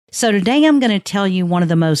So today I'm going to tell you one of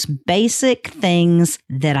the most basic things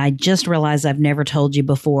that I just realized I've never told you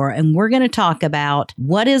before. And we're going to talk about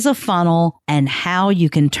what is a funnel and how you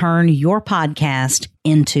can turn your podcast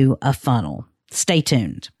into a funnel. Stay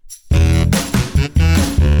tuned.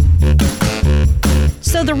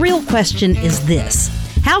 So the real question is this: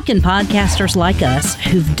 how can podcasters like us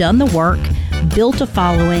who've done the work, built a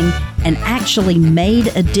following, and actually made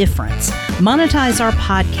a difference monetize our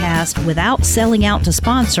podcast without selling out to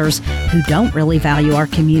sponsors who don't really value our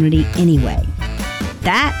community anyway?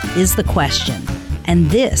 That is the question, and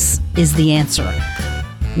this is the answer.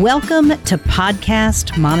 Welcome to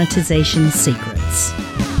Podcast Monetization Secrets.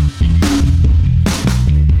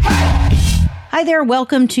 Hi there.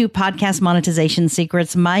 Welcome to Podcast Monetization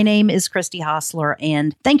Secrets. My name is Christy Hostler,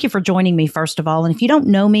 and thank you for joining me, first of all. And if you don't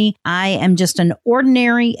know me, I am just an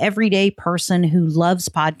ordinary, everyday person who loves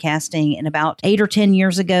podcasting, and about 8 or 10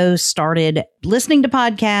 years ago started listening to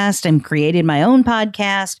podcasts and created my own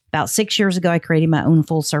podcast. About 6 years ago, I created my own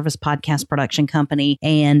full-service podcast production company,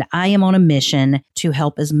 and I am on a mission to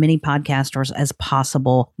help as many podcasters as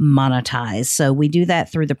possible monetize. So we do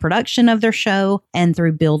that through the production of their show and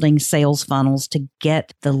through building sales funnels to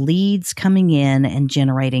get the leads coming in and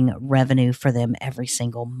generating revenue for them every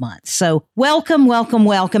single month. So welcome, welcome,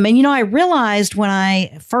 welcome. And I realized when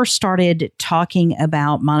I first started talking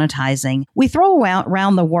about monetizing, we throw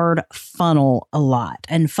around the word funnel a lot,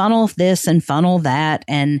 and funnel this and funnel that.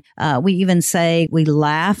 And we even say, we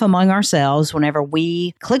laugh among ourselves whenever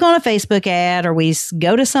we click on a Facebook ad or we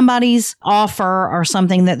go to somebody's offer or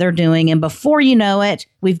something that they're doing. And before you know it,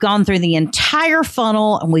 we've gone through the entire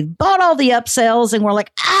funnel and we've bought all the upsells and we're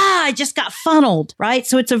like, I just got funneled, right?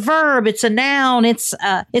 So it's a verb, it's a noun, it's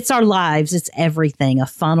our lives, it's everything. A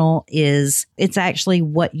funnel it's actually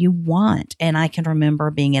what you want. And I can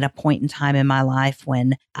remember being at a point in time in my life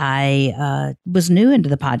when I was new into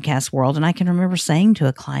the podcast world. And I can remember saying to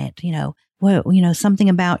a client, something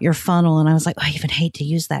about your funnel. And I was like, I even hate to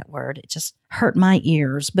use that word. It just hurt my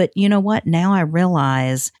ears. But you know what? Now I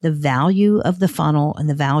realize the value of the funnel and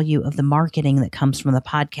the value of the marketing that comes from the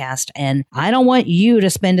podcast. And I don't want you to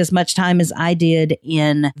spend as much time as I did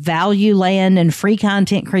in value land and free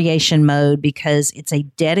content creation mode, because it's a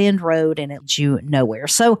dead end road and it leads you nowhere.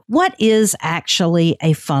 So what is actually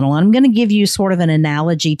a funnel? I'm going to give you sort of an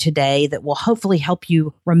analogy today that will hopefully help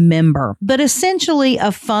you remember. But essentially,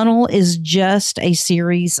 a funnel is just a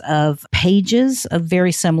series of pages,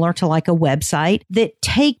 very similar to like a website, that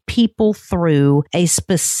take people through a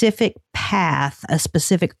specific path, a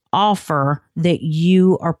specific offer that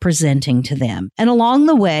you are presenting to them. And along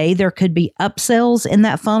the way, there could be upsells in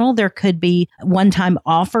that funnel. There could be one-time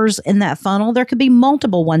offers in that funnel. There could be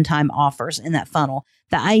multiple one-time offers in that funnel.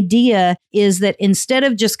 The idea is that instead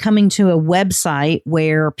of just coming to a website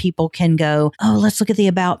where people can go, oh, let's look at the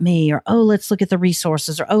about me, or oh, let's look at the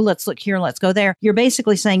resources, or oh, let's look here, let's go there. You're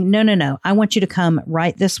basically saying, no, I want you to come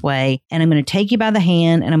right this way, and I'm going to take you by the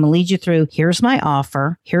hand and I'm going to lead you through. Here's my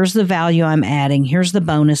offer. Here's the value I'm adding. Here's the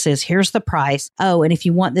bonuses. Here's the price. Oh, and if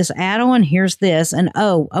you want this add-on, here's this. And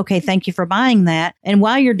oh, okay, thank you for buying that. And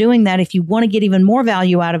while you're doing that, if you want to get even more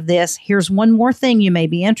value out of this, here's one more thing you may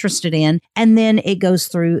be interested in. And then it goes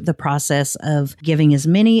through the process of giving as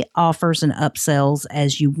many offers and upsells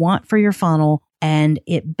as you want for your funnel. And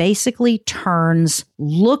it basically turns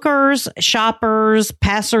lookers, shoppers,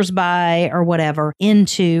 passersby, or whatever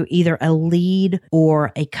into either a lead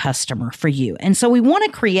or a customer for you. And so we want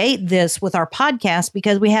to create this with our podcast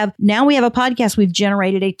because we have a podcast. We've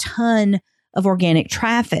generated a ton of organic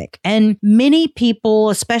traffic. And many people,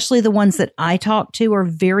 especially the ones that I talk to, are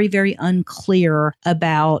very, very unclear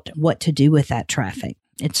about what to do with that traffic.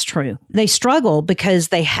 It's true. They struggle because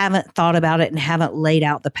they haven't thought about it and haven't laid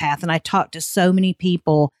out the path. And I talked to so many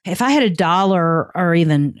people. If I had $1 or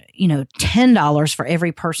even, $10 for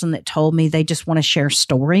every person that told me they just want to share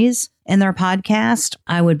stories in their podcast,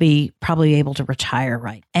 I would be probably able to retire,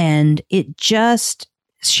 right? And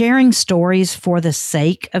sharing stories for the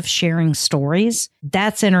sake of sharing stories,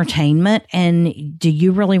 that's entertainment. And do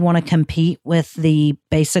you really want to compete with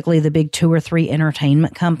basically the big 2 or 3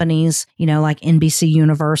 entertainment companies, like NBC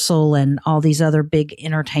Universal and all these other big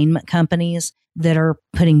entertainment companies that are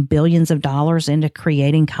putting billions of dollars into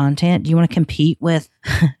creating content? Do you want to compete with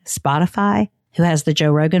Spotify, who has the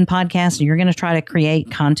Joe Rogan podcast, and you're going to try to create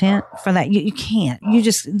content for that? You can't.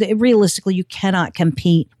 Realistically, you cannot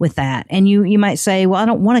compete with that. And you might say, well, I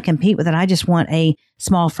don't want to compete with it. I just want a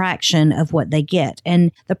small fraction of what they get.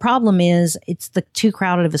 And the problem is it's too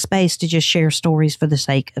crowded of a space to just share stories for the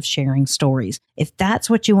sake of sharing stories. If that's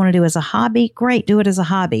what you want to do as a hobby, great, do it as a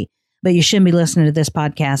hobby. But you shouldn't be listening to this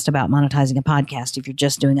podcast about monetizing a podcast if you're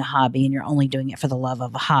just doing a hobby and you're only doing it for the love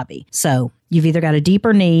of a hobby. So you've either got a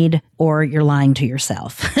deeper need or you're lying to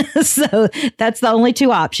yourself. So that's the only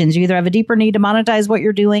two options. You either have a deeper need to monetize what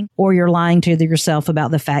you're doing or you're lying to yourself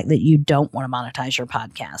about the fact that you don't want to monetize your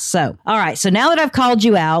podcast. So, all right. So now that I've called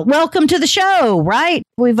you out, welcome to the show, right?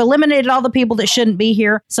 We've eliminated all the people that shouldn't be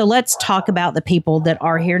here. So let's talk about the people that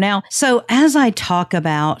are here now. So as I talk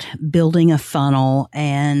about building a funnel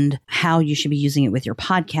and how you should be using it with your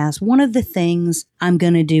podcast, one of the things I'm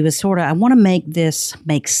going to do is I want to make this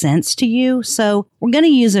make sense to you. So we're going to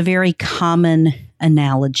use a very common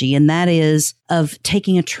analogy, and that is of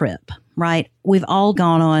taking a trip, right? We've all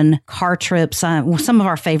gone on car trips. Some of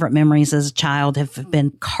our favorite memories as a child have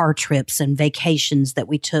been car trips and vacations that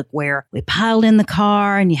we took where we piled in the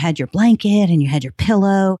car and you had your blanket and you had your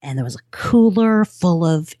pillow and there was a cooler full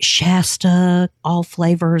of Shasta, all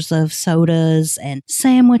flavors of sodas and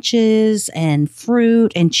sandwiches and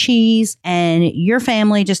fruit and cheese. And your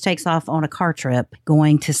family just takes off on a car trip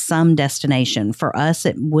going to some destination. For us,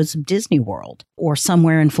 it was Disney World or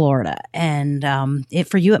somewhere in Florida. And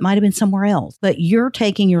for you, it might have been somewhere else. But you're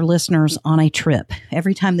taking your listeners on a trip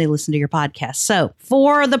every time they listen to your podcast. So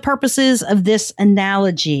for the purposes of this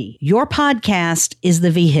analogy, your podcast is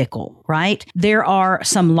the vehicle, right? There are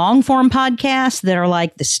some long form podcasts that are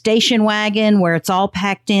like the station wagon where it's all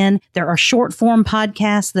packed in. There are short form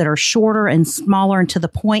podcasts that are shorter and smaller and to the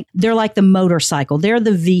point. They're like the motorcycle. They're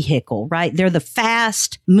the vehicle, right? They're the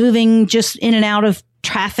fast moving just in and out of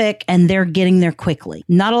traffic and they're getting there quickly.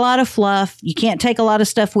 Not a lot of fluff. You can't take a lot of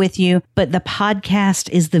stuff with you, but the podcast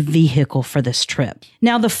is the vehicle for this trip.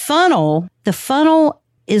 Now the funnel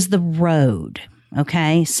is the road.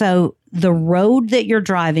 Okay. So the road that you're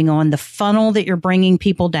driving on, the funnel that you're bringing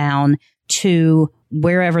people down to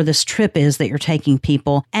wherever this trip is that you're taking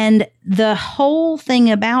people. And the whole thing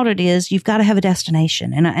about it is you've got to have a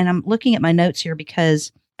destination. And I'm looking at my notes here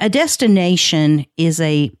because a destination is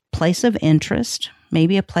a place of interest,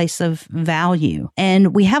 maybe a place of value.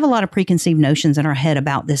 And we have a lot of preconceived notions in our head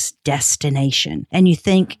about this destination. And you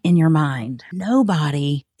think in your mind,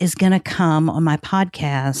 nobody is going to come on my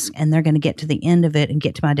podcast and they're going to get to the end of it and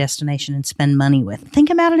get to my destination and spend money with. Think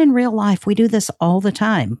about it in real life. We do this all the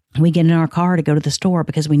time. We get in our car to go to the store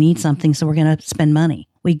because we need something, so we're going to spend money.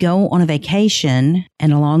 We go on a vacation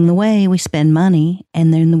and along the way we spend money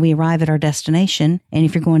and then we arrive at our destination. And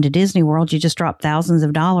if you're going to Disney World, you just drop thousands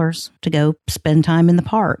of dollars to go spend time in the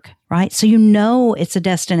park, right? So you know it's a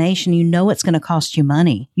destination. You know it's going to cost you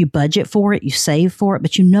money. You budget for it, you save for it,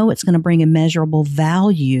 but you know it's going to bring immeasurable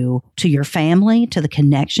value to your family, to the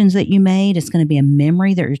connections that you made. It's going to be a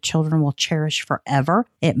memory that your children will cherish forever.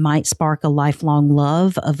 It might spark a lifelong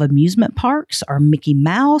love of amusement parks or Mickey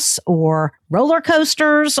Mouse or roller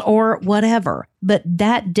coasters or whatever. But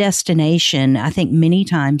that destination, I think many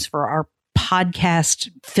times for our podcast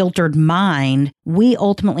filtered mind, we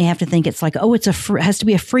ultimately have to think it's like, oh, has to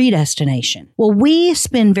be a free destination. Well, we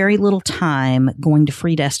spend very little time going to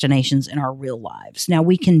free destinations in our real lives. Now,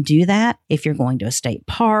 we can do that if you're going to a state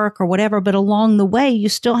park or whatever, but along the way, you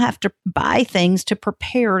still have to buy things to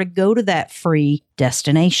prepare to go to that free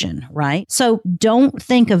destination, right? So don't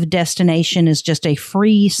think of destination as just a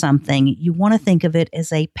free something. You want to think of it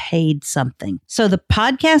as a paid something. So the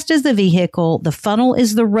podcast is the vehicle. The funnel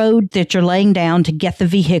is the road that you're laying down to get the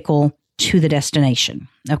vehicle to the destination.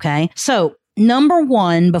 Okay. So number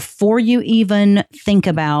one, before you even think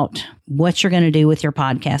about what you're going to do with your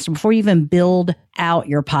podcast, before you even build out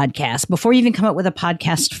your podcast, before you even come up with a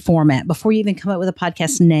podcast format, before you even come up with a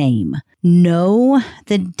podcast name, know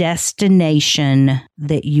the destination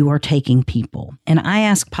that you are taking people. And I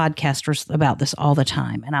ask podcasters about this all the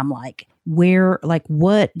time. And I'm like,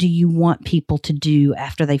 what do you want people to do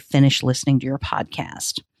after they finish listening to your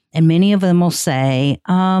podcast? And many of them will say,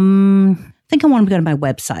 I think I want to go to my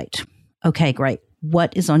website. Okay, great.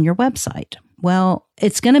 What is on your website? Well,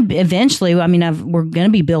 it's going to be eventually, we're going to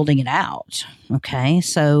be building it out. Okay.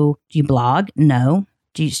 So do you blog? No.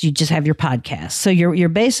 You just have your podcast. So you're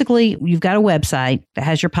basically, you've got a website that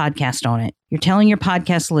has your podcast on it. You're telling your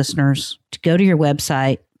podcast listeners to go to your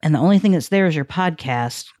website. And the only thing that's there is your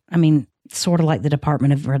podcast. It's sort of like the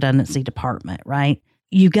Department of Redundancy department, right?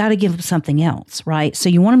 You got to give them something else, right? So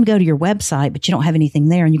you want them to go to your website, but you don't have anything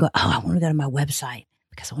there. And you go, I want to go to my website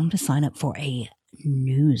because I want them to sign up for a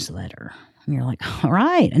newsletter. And you're like, all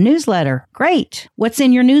right, a newsletter. Great. What's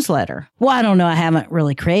in your newsletter? Well, I don't know. I haven't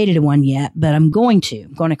really created one yet, but I'm going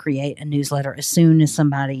to create a newsletter as soon as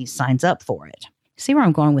somebody signs up for it. See where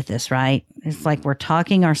I'm going with this, right? It's like we're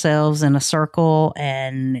talking ourselves in a circle,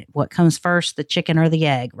 and what comes first, the chicken or the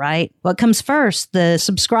egg, right? What comes first, the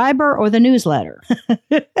subscriber or the newsletter?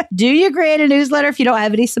 Do you create a newsletter if you don't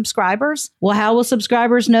have any subscribers? Well, how will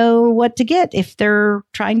subscribers know what to get if they're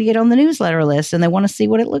trying to get on the newsletter list and they want to see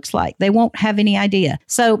what it looks like? They won't have any idea.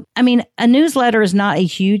 So, I mean, a newsletter is not a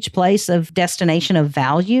huge place of destination of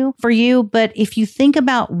value for you, but if you think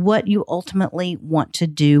about what you ultimately want to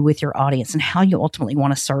do with your audience and how you ultimately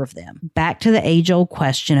want to serve them, back to the age-old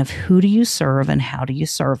question of who do you serve and how do you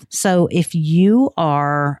serve? So if you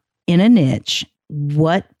are in a niche,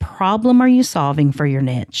 what problem are you solving for your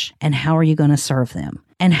niche and how are you going to serve them?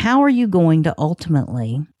 And how are you going to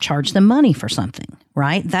ultimately charge them money for something,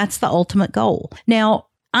 right? That's the ultimate goal. Now,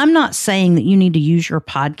 I'm not saying that you need to use your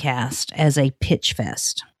podcast as a pitch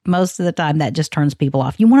fest. Most of the time, that just turns people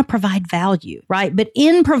off. You want to provide value, right? But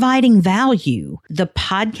in providing value, the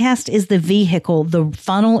podcast is the vehicle, the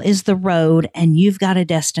funnel is the road, and you've got a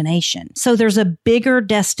destination. So there's a bigger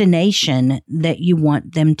destination that you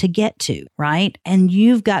want them to get to, right? And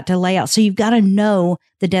you've got to lay out. So you've got to know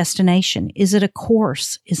the destination. Is it a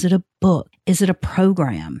course? Is it a book? Is it a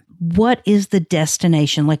program? What is the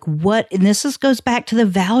destination? Like what, and goes back to the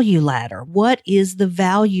value ladder. What is the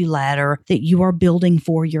value ladder that you are building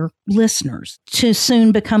for your listeners to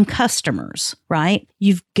soon become customers, right?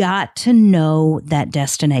 You've got to know that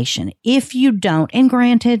destination. If you don't, and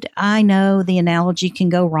granted, I know the analogy can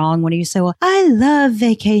go wrong when you say, well, I love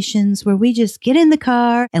vacations where we just get in the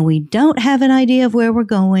car and we don't have an idea of where we're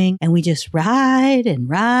going and we just ride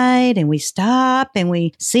and we stop and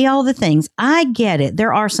we see all the things. I get it.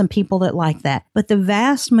 There are some people that like that, but the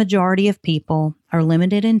vast majority of people are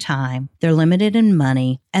limited in time, they're limited in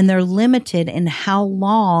money, and they're limited in how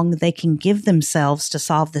long they can give themselves to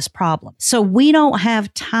solve this problem. So we don't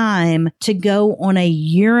have time to go on a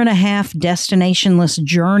 1.5 destinationless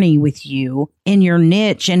journey with you in your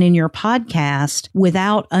niche and in your podcast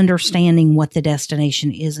without understanding what the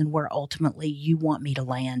destination is and where ultimately you want me to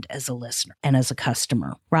land as a listener and as a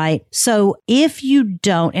customer, right? So if you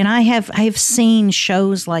don't, and I have seen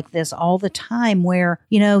shows like this all the time where,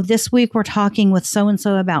 this week we're talking with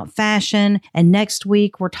so-and-so about fashion, and next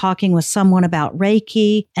week we're talking with someone about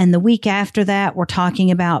Reiki, and the week after that we're talking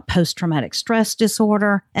about post-traumatic stress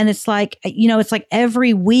disorder. And it's like, it's like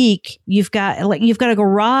every week you've got a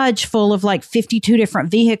garage full of like 52 different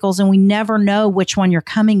vehicles, and we never know which one you're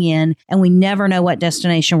coming in, and we never know what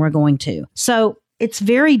destination we're going to. So it's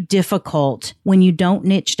very difficult when you don't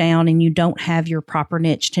niche down and you don't have your proper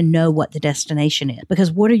niche to know what the destination is.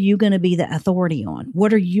 Because what are you going to be the authority on?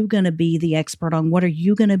 What are you going to be the expert on? What are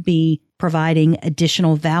you going to be providing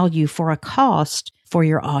additional value for a cost for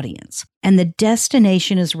your audience? And the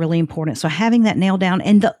destination is really important. So having that nailed down,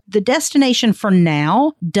 and the destination for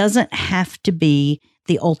now doesn't have to be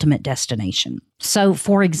the ultimate destination. So,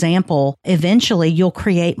 for example, eventually you'll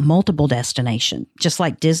create multiple destinations, just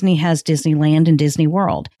like Disney has Disneyland and Disney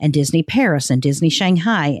World and Disney Paris and Disney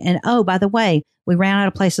Shanghai. And oh, by the way, we ran out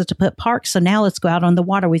of places to put parks. So now let's go out on the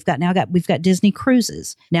water. We've got Disney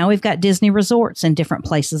cruises. Now we've got Disney resorts in different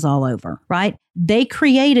places all over, right? They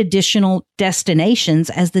create additional destinations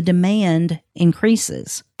as the demand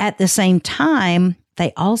increases. At the same time,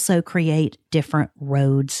 they also create different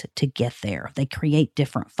roads to get there. They create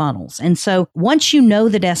different funnels. And so once you know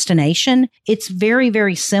the destination, it's very,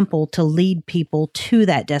 very simple to lead people to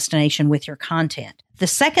that destination with your content. The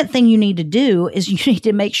second thing you need to do is you need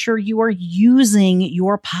to make sure you are using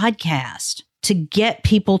your podcast to get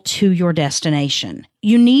people to your destination.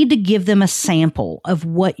 You need to give them a sample of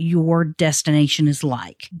what your destination is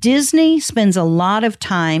like. Disney spends a lot of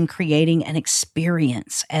time creating an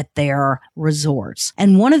experience at their resorts.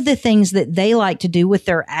 And one of the things that they like to do with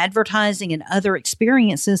their advertising and other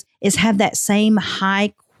experiences is have that same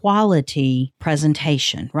high quality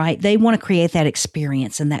presentation, right? They want to create that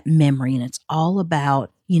experience and that memory. And it's all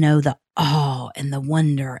about, the awe and the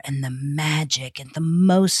wonder and the magic and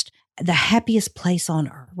the happiest place on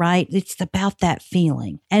earth, right? It's about that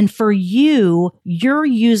feeling. And for you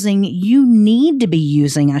need to be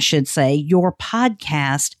using, I should say, your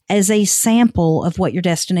podcast as a sample of what your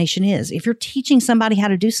destination is. If you're teaching somebody how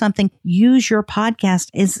to do something, use your podcast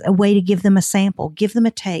as a way to give them a sample, give them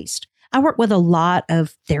a taste. I work with a lot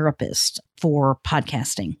of therapists for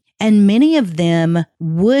podcasting. And many of them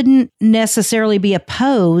wouldn't necessarily be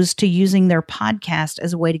opposed to using their podcast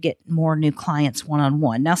as a way to get more new clients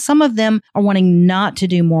one-on-one. Now, some of them are wanting not to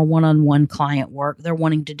do more one-on-one client work. They're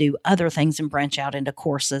wanting to do other things and branch out into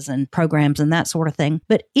courses and programs and that sort of thing.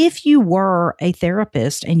 But if you were a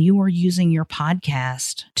therapist and you were using your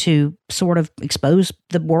podcast to sort of expose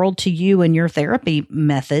the world to you and your therapy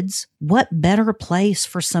methods, what better place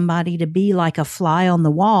for somebody to be like a fly on the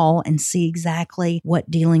wall and see exactly what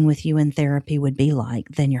dealing with you in therapy would be like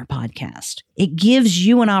than your podcast? It gives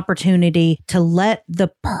you an opportunity to let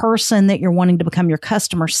the person that you're wanting to become your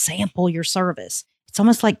customer sample your service. It's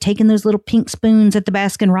almost like taking those little pink spoons at the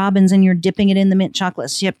Baskin Robbins and you're dipping it in the mint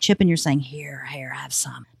chocolate chip and you're saying, here, have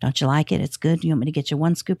some. Don't you like it? It's good. You want me to get you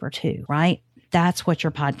 1 scoop or 2, right? That's what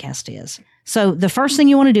your podcast is. So the first thing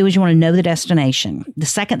you want to do is you want to know the destination. The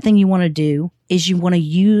second thing you want to do is you want to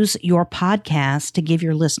use your podcast to give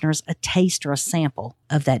your listeners a taste or a sample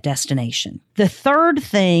of that destination. The third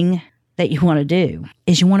thing that you want to do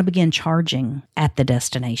is you want to begin charging at the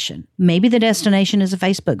destination. Maybe the destination is a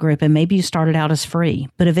Facebook group and maybe you started out as free,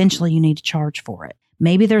 but eventually you need to charge for it.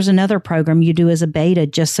 Maybe there's another program you do as a beta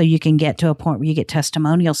just so you can get to a point where you get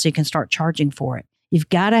testimonials so you can start charging for it. You've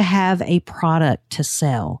got to have a product to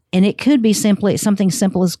sell. And it could be something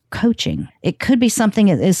simple as coaching. It could be something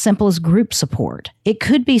as simple as group support. It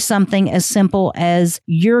could be something as simple as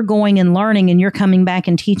you're going and learning and you're coming back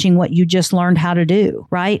and teaching what you just learned how to do,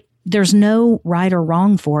 right? There's no right or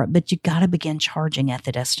wrong for it, but you got to begin charging at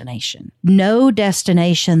the destination. No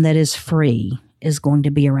destination that is free is going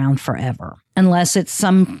to be around forever, unless it's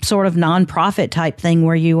some sort of nonprofit type thing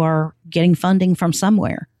where you are getting funding from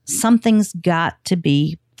somewhere. Something's got to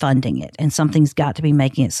be funding it and something's got to be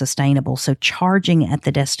making it sustainable. So charging at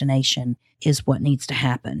the destination is what needs to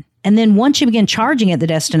happen. And then once you begin charging at the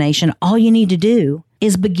destination, all you need to do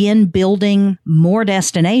is begin building more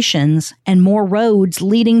destinations and more roads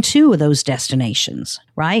leading to those destinations,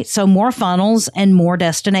 right? So more funnels and more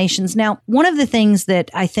destinations. Now, one of the things that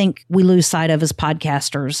I think we lose sight of as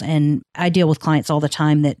podcasters, and I deal with clients all the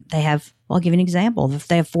time that they have, well, I'll give you an example. If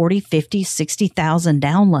they have 40, 50, 60,000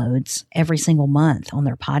 downloads every single month on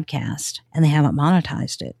their podcast and they haven't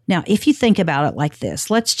monetized it. Now, if you think about it like this,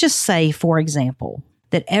 let's just say, for example,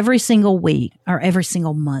 that every single week or every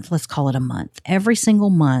single month, let's call it a month, every single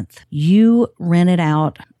month, you rented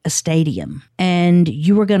out a stadium and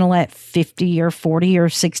you were going to let 50 or 40 or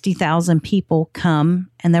 60,000 people come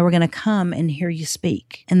and they were going to come and hear you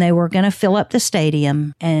speak. And they were going to fill up the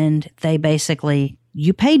stadium and they basically,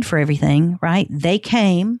 you paid for everything, right? They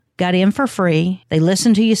came, got in for free, they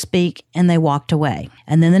listened to you speak and they walked away.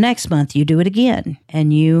 And then the next month you do it again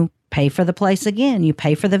and you pay for the place again. You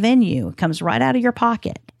pay for the venue. It comes right out of your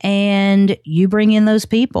pocket. And you bring in those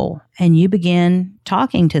people and you begin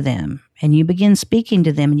talking to them and you begin speaking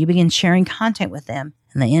to them and you begin sharing content with them.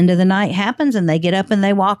 And the end of the night happens and they get up and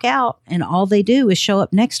they walk out and all they do is show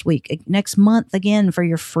up next week, next month again for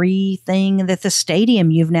your free thing that the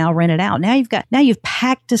stadium you've now rented out. Now you've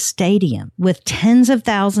packed a stadium with tens of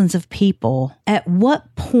thousands of people. At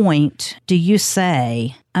what point do you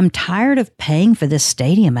say, I'm tired of paying for this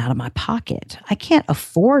stadium out of my pocket. I can't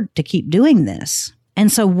afford to keep doing this. And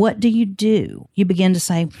so what do? You begin to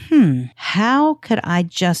say, how could I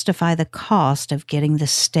justify the cost of getting the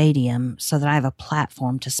stadium so that I have a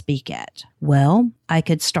platform to speak at? Well, I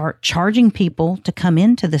could start charging people to come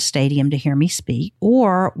into the stadium to hear me speak.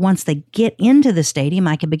 Or once they get into the stadium,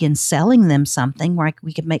 I could begin selling them something where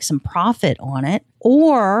we could make some profit on it.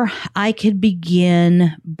 Or I could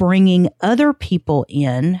begin bringing other people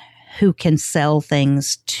in who can sell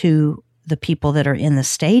things to the people that are in the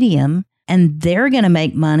stadium. And they're going to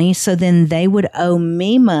make money, so then they would owe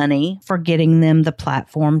me money for getting them the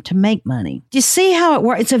platform to make money. Do you see how it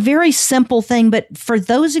works? It's a very simple thing, but for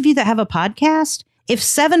those of you that have a podcast, if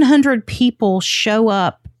 700 people show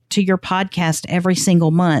up to your podcast every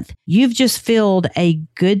single month, you've just filled a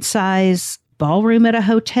good size ballroom at a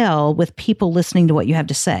hotel with people listening to what you have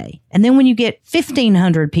to say. And then when you get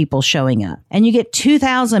 1,500 people showing up and you get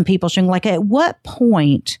 2,000 people showing, like at what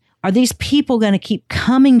point are these people going to keep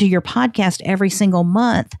coming to your podcast every single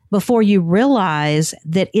month before you realize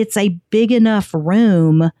that it's a big enough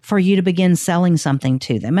room for you to begin selling something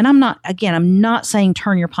to them? And I'm not saying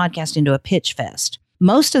turn your podcast into a pitch fest.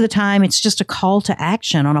 Most of the time, it's just a call to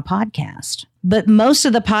action on a podcast. But most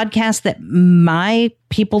of the podcasts that my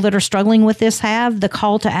people that are struggling with this have, the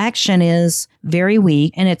call to action is very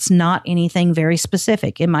weak and it's not anything very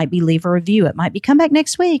specific. It might be leave a review. It might be come back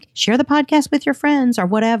next week, share the podcast with your friends or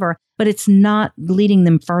whatever, but it's not leading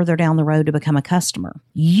them further down the road to become a customer.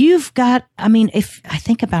 If I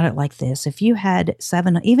think about it like this, if you had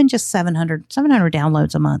 700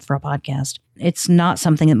 downloads a month for a podcast, it's not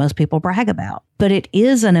something that most people brag about, but it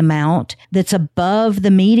is an amount that's above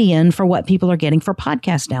the median for what people are getting for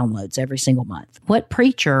podcast downloads every single month. What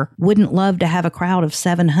preacher wouldn't love to have a crowd of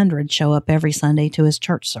 700 show up every Sunday to his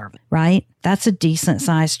church service, right? That's a decent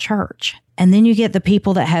sized church. And then you get the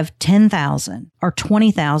people that have 10,000 or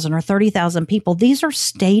 20,000 or 30,000 people. These are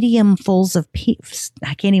stadium fulls of people.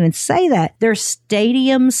 I can't even say that. They're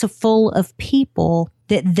stadiums full of people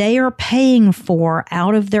that they are paying for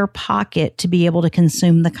out of their pocket to be able to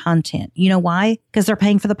consume the content. You know why? Because they're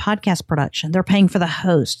paying for the podcast production. They're paying for the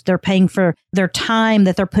host. They're paying for their time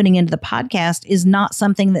that they're putting into the podcast is not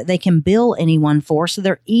something that they can bill anyone for. So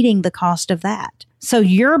they're eating the cost of that. So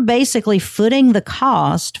you're basically footing the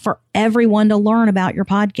cost for everyone to learn about your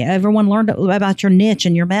podcast, everyone learn about your niche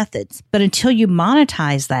and your methods. But until you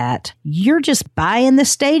monetize that, you're just buying the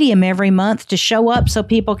stadium every month to show up so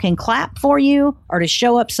people can clap for you or to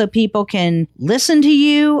show up so people can listen to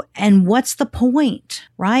you. And what's the point,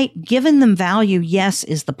 right? Giving them value, yes,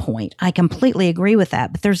 is the point. I completely agree with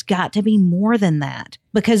that, but there's got to be more than that.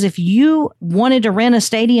 Because if you wanted to rent a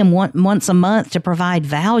stadium once a month to provide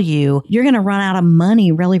value, you're going to run out of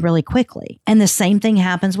money really, really quickly. And the same thing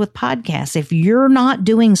happens with podcasts. If you're not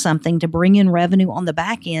doing something to bring in revenue on the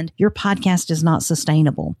back end, your podcast is not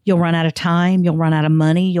sustainable. You'll run out of time. You'll run out of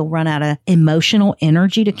money. You'll run out of emotional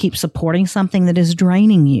energy to keep supporting something that is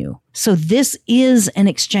draining you. So this is an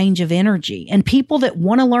exchange of energy. And people that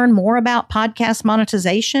want to learn more about podcast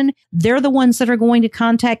monetization, they're the ones that are going to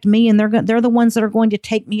contact me, and they're the ones that are going to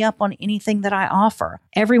take me up on anything that I offer.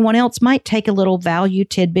 Everyone else might take a little value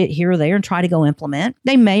tidbit here or there and try to go implement.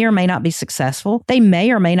 They may or may not be successful. They may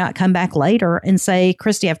or may not come back later and say,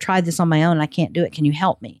 Christy, I've tried this on my own and I can't do it. Can you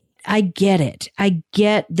help me? I get it. I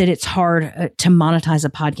get that it's hard to monetize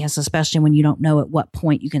a podcast, especially when you don't know at what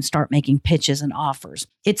point you can start making pitches and offers.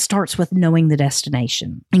 It starts with knowing the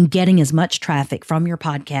destination and getting as much traffic from your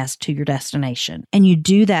podcast to your destination. And you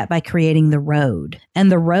do that by creating the road.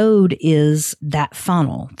 And the road is that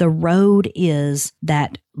funnel. The road is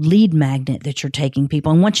that lead magnet that you're taking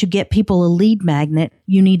people. And once you get people a lead magnet,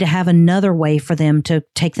 you need to have another way for them to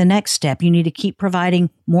take the next step. You need to keep providing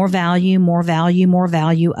more value, more value, more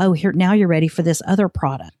value. Oh, here, now you're ready for this other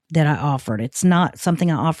product that I offered. It's not something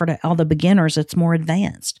I offer to all the beginners. It's more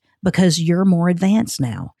advanced because you're more advanced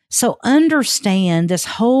now. So understand this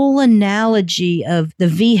whole analogy of the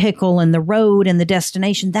vehicle and the road and the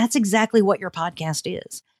destination. That's exactly what your podcast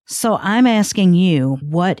is. So I'm asking you,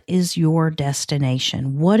 what is your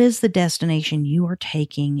destination? What is the destination you are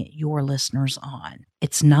taking your listeners on?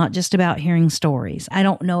 It's not just about hearing stories. I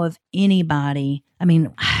don't know of anybody. I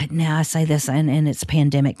mean, now I say this and it's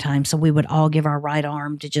pandemic time, so we would all give our right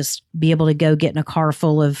arm to just be able to go get in a car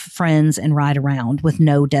full of friends and ride around with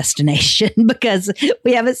no destination because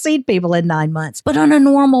we haven't seen people in 9 months. But on a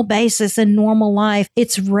normal basis in normal life,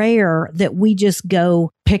 it's rare that we just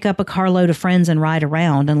go pick up a carload of friends and ride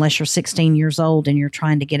around unless you're 16 years old and you're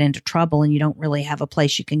trying to get into trouble and you don't really have a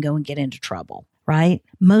place you can go and get into trouble. Right?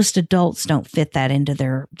 Most adults don't fit that into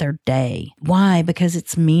their day. Why? Because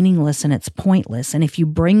it's meaningless and it's pointless. And if you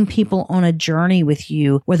bring people on a journey with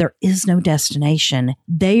you where there is no destination,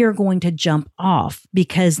 they are going to jump off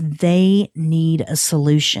because they need a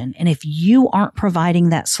solution. And if you aren't providing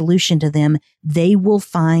that solution to them, they will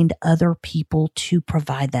find other people to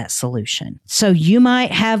provide that solution. So you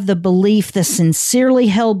might have the belief, the sincerely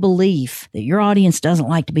held belief that your audience doesn't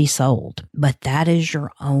like to be sold, but that is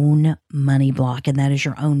your own money block and that is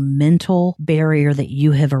your own mental barrier that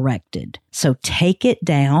you have erected. So take it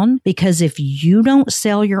down, because if you don't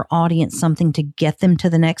sell your audience something to get them to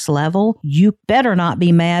the next level, you better not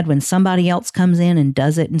be mad when somebody else comes in and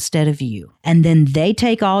does it instead of you. And then they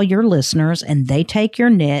take all your listeners and they take your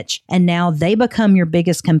niche and now they become your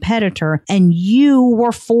biggest competitor and you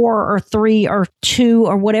were 4 or 3 or 2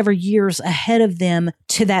 or whatever years ahead of them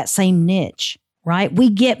to that same niche. Right? We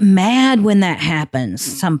get mad when that happens.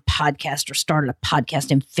 Some podcaster started a podcast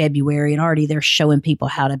in February and already they're showing people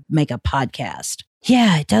how to make a podcast.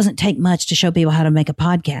 Yeah, it doesn't take much to show people how to make a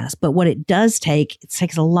podcast, but what it does take, it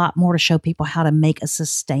takes a lot more to show people how to make a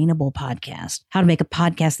sustainable podcast, how to make a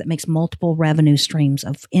podcast that makes multiple revenue streams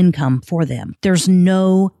of income for them. There's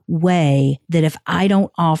no way that if I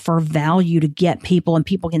don't offer value to get people and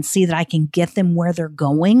people can see that I can get them where they're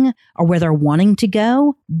going or where they're wanting to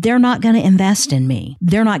go, they're not going to invest in me.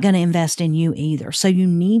 They're not going to invest in you either. So you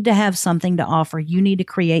need to have something to offer. You need to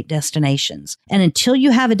create destinations. And until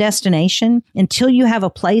you have a destination, until you have a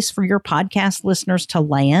place for your podcast listeners to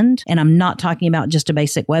land, and I'm not talking about just a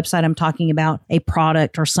basic website, I'm talking about a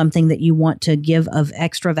product or something that you want to give of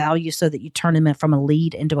extra value so that you turn them from a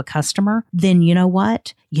lead into a customer, then you know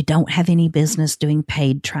what? You don't have any business doing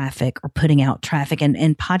paid traffic or putting out traffic.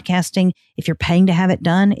 And podcasting, if you're paying to have it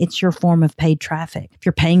done, it's your form of paid traffic. If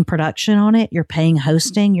you're paying production on it, you're paying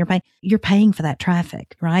hosting, you're paying for that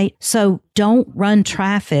traffic, right? So don't run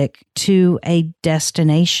traffic to a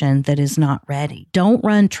destination that is not ready. Don't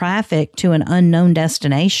run traffic to an unknown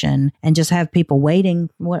destination and just have people waiting.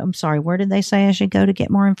 Where did they say I should go to get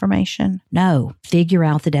more information? No, figure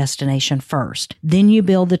out the destination first. Then you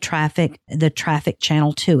build the traffic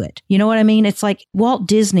channel to it. You know what I mean? It's like Walt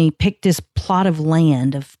Disney picked this plot of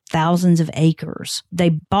land of thousands of acres. They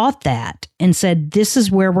bought that and said, this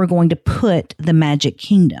is where we're going to put the Magic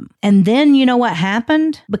Kingdom. And then you know what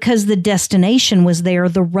happened? Because the destination was there,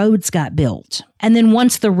 the roads got built. And then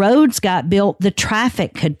once the roads got built, the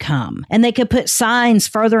traffic could come and they could put signs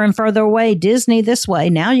further and further away, Disney this way.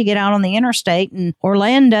 Now you get out on the interstate and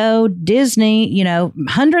Orlando, Disney,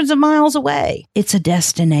 hundreds of miles away. It's a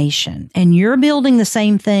destination. And you're building the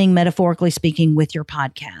same thing, metaphorically speaking, with your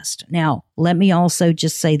podcast. Now, let me also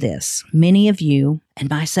just say this. Many of you, and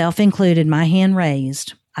myself included, my hand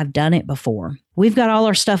raised, I've done it before. We've got all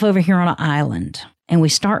our stuff over here on an island and we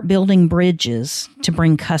start building bridges to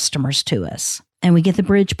bring customers to us. And we get the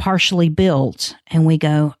bridge partially built and we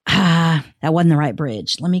go, that wasn't the right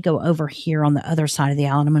bridge. Let me go over here on the other side of the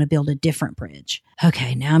island. I'm going to build a different bridge.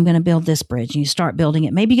 Okay, now I'm going to build this bridge. And you start building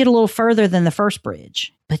it. Maybe you get a little further than the first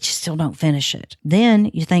bridge, but you still don't finish it. Then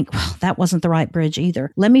you think, well, that wasn't the right bridge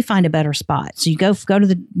either. Let me find a better spot. So you go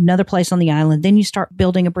to another place on the island. Then you start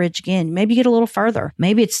building a bridge again. Maybe you get a little further.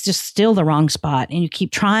 Maybe it's just still the wrong spot. And you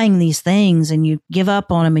keep trying these things and you give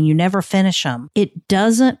up on them and you never finish them. It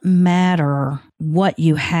doesn't matter what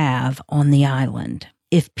you have on the island.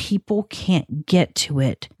 If people can't get to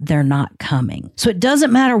it, they're not coming. So it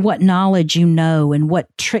doesn't matter what knowledge you know and what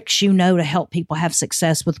tricks you know to help people have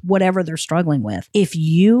success with whatever they're struggling with. If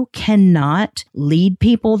you cannot lead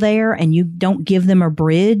people there and you don't give them a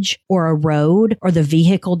bridge or a road or the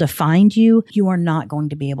vehicle to find you, you are not going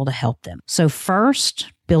to be able to help them. So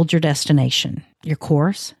first, build your destination, your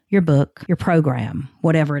course, your book, your program,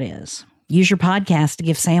 whatever it is. Use your podcast to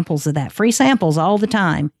give samples of that. Free samples all the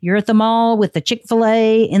time. You're at the mall with the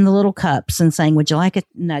Chick-fil-A in the little cups and saying, would you like a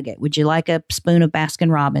nugget? Would you like a spoon of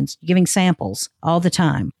Baskin-Robbins? Giving samples all the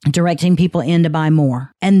time, directing people in to buy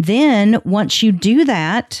more. And then once you do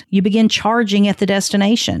that, you begin charging at the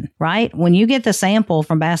destination, right? When you get the sample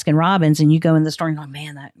from Baskin-Robbins and you go in the store and go,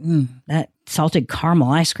 man, that salted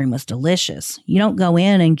caramel ice cream was delicious. You don't go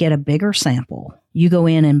in and get a bigger sample. You go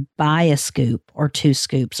in and buy a scoop or 2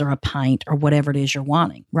 scoops or a pint or whatever it is you're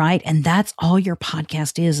wanting, right? And that's all your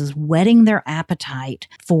podcast is whetting their appetite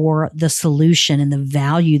for the solution and the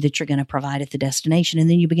value that you're going to provide at the destination. And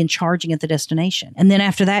then you begin charging at the destination. And then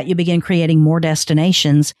after that, you begin creating more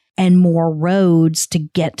destinations and more roads to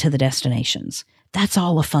get to the destinations. That's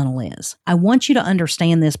all a funnel is. I want you to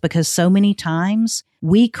understand this because so many times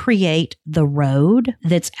we create the road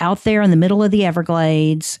that's out there in the middle of the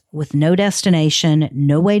Everglades with no destination,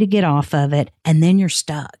 no way to get off of it, and then you're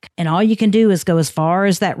stuck. And all you can do is go as far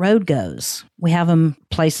as that road goes. We have them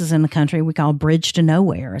places in the country we call Bridge to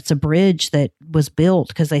Nowhere. It's a bridge that was built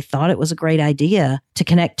because they thought it was a great idea to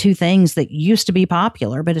connect two things that used to be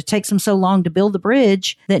popular, but it takes them so long to build the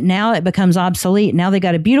bridge that now it becomes obsolete. Now they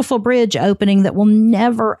got a beautiful bridge opening that will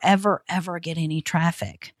never, ever, ever get any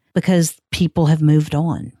traffic because people have moved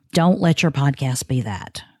on. Don't let your podcast be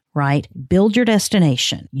that. Right? Build your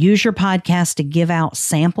destination. Use your podcast to give out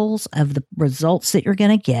samples of the results that you're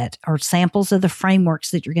going to get or samples of the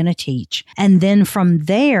frameworks that you're going to teach. And then from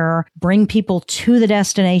there, bring people to the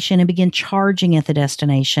destination and begin charging at the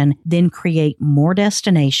destination. Then create more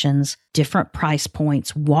destinations, different price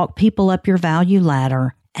points, walk people up your value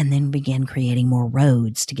ladder, and then begin creating more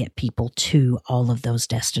roads to get people to all of those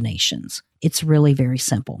destinations. It's really very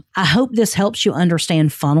simple. I hope this helps you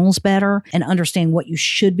understand funnels better and understand what you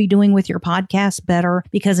should be doing with your podcast better,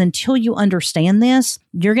 because until you understand this,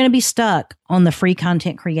 you're going to be stuck on the free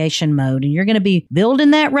content creation mode and you're going to be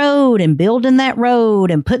building that road and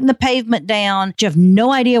putting the pavement down. But you have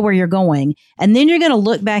no idea where you're going. And then you're going to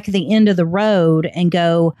look back at the end of the road and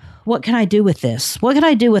go, what can I do with this? What can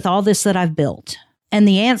I do with all this that I've built? And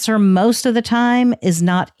the answer most of the time is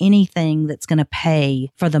not anything that's going to pay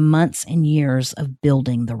for the months and years of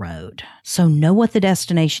building the road. So know what the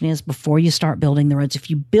destination is before you start building the roads. If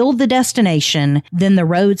you build the destination, then the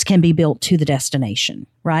roads can be built to the destination.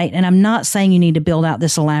 right? And I'm not saying you need to build out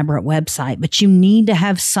this elaborate website, but you need to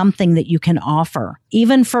have something that you can offer.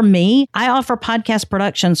 Even for me, I offer podcast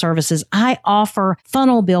production services. I offer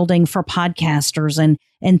funnel building for podcasters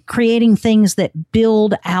and creating things that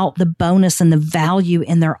build out the bonus and the value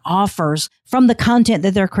in their offers from the content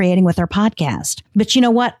that they're creating with their podcast. But you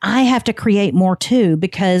know what? I have to create more too,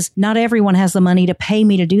 because not everyone has the money to pay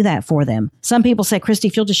me to do that for them. Some people say, Christy,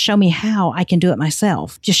 if you'll just show me how, I can do it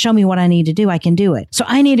myself. Just show me what I need to do, I can do it. So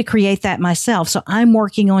I need to create that myself. So I'm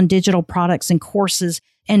working on digital products and courses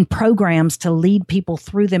and programs to lead people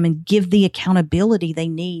through them and give the accountability they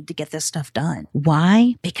need to get this stuff done.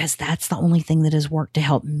 Why? Because that's the only thing that has worked to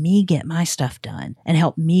help me get my stuff done and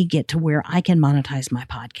help me get to where I can monetize my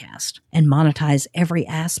podcast and monetize every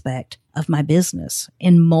aspect of my business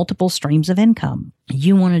in multiple streams of income.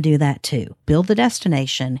 You want to do that too. Build the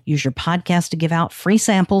destination, use your podcast to give out free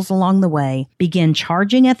samples along the way, begin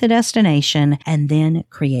charging at the destination, and then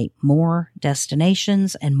create more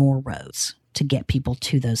destinations and more roads to get people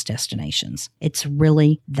to those destinations. It's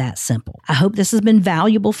really that simple. I hope this has been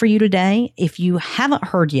valuable for you today. If you haven't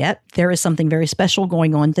heard yet, there is something very special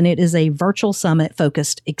going on, and it is a virtual summit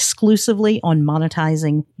focused exclusively on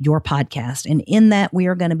monetizing your podcast. And in that, we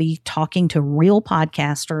are going to be talking to real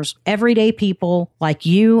podcasters, everyday people like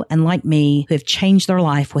you and like me who have changed their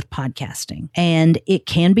life with podcasting. And it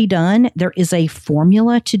can be done. There is a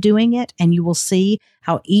formula to doing it, and you will see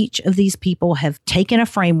how each of these people have taken a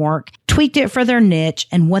framework, tweaked it for their niche,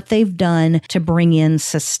 and what they've done to bring in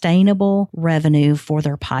sustainable revenue for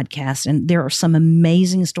their podcast. And there are some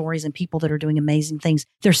amazing stories and people that are doing amazing things.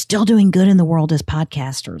 They're still doing good in the world as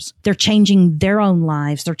podcasters. They're changing their own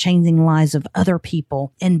lives. They're changing the lives of other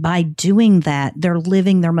people. And by doing that, they're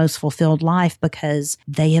living their most fulfilled life because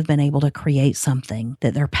they have been able to create something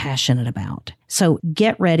that they're passionate about. So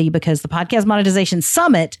get ready, because the Podcast Monetization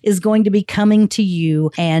Summit is going to be coming to you,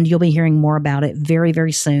 and you'll be hearing more about it very,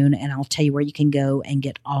 very soon. And I'll tell you where you can go and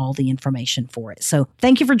get all the information for it. So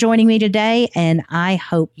thank you for joining me today, and I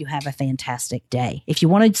hope you have a fantastic day. If you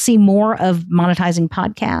want to see more of monetizing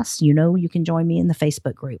podcasts, you can join me in the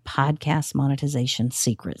Facebook group, Podcast Monetization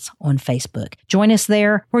Secrets on Facebook. Join us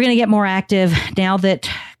there. We're going to get more active now that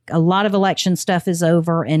a lot of election stuff is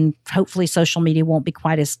over, and hopefully social media won't be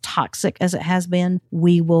quite as toxic as it has been.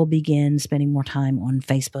 We will begin spending more time on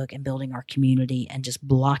Facebook and building our community and just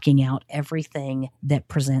blocking out everything that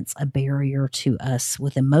presents a barrier to us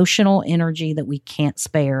with emotional energy that we can't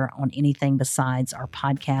spare on anything besides our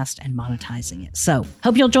podcast and monetizing it. So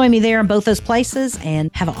hope you'll join me there in both those places,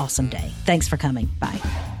 and have an awesome day. Thanks for coming. Bye.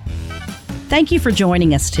 Thank you for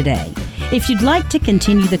joining us today. If you'd like to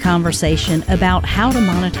continue the conversation about how to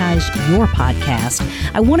monetize your podcast,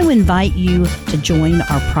 I want to invite you to join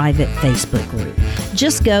our private Facebook group.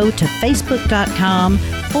 Just go to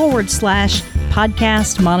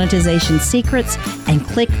facebook.com/podcast monetization secrets and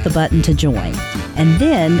click the button to join. And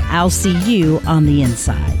then I'll see you on the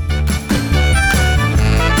inside.